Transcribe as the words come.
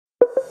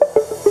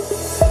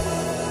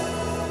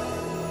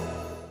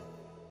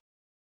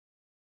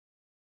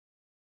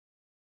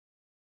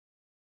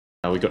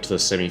We got to the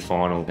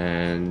semi-final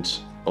and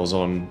I was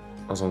on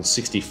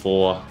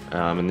 64,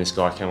 and this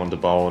guy came on to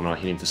bowl and I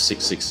hit him for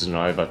 6 sixes and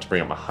over to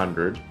bring up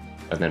 100,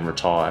 and then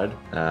retired.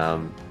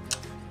 And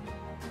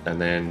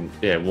then,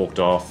 yeah, walked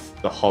off.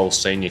 The whole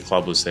senior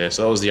club was there,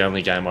 so that was the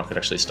only game I could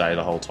actually stay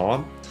the whole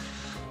time.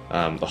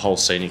 The whole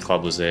senior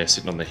club was there,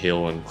 sitting on the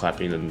hill and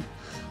clapping, and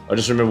I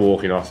just remember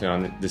walking off.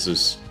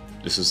 This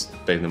has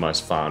been the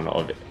most fun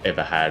I've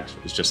ever had.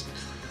 It was just,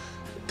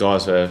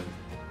 guys were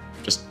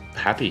just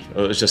happy. It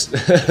was just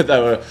none of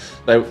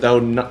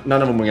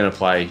them were going to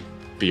play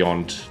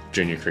beyond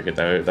junior cricket.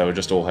 They were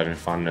just all having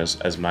fun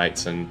as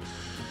mates, and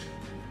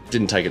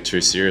didn't take it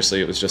too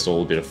seriously. It was just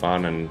all a bit of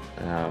fun, and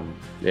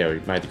yeah, we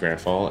made the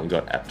grand final and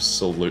got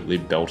absolutely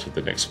belted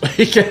the next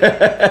week.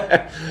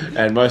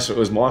 And most of it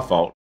was my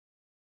fault.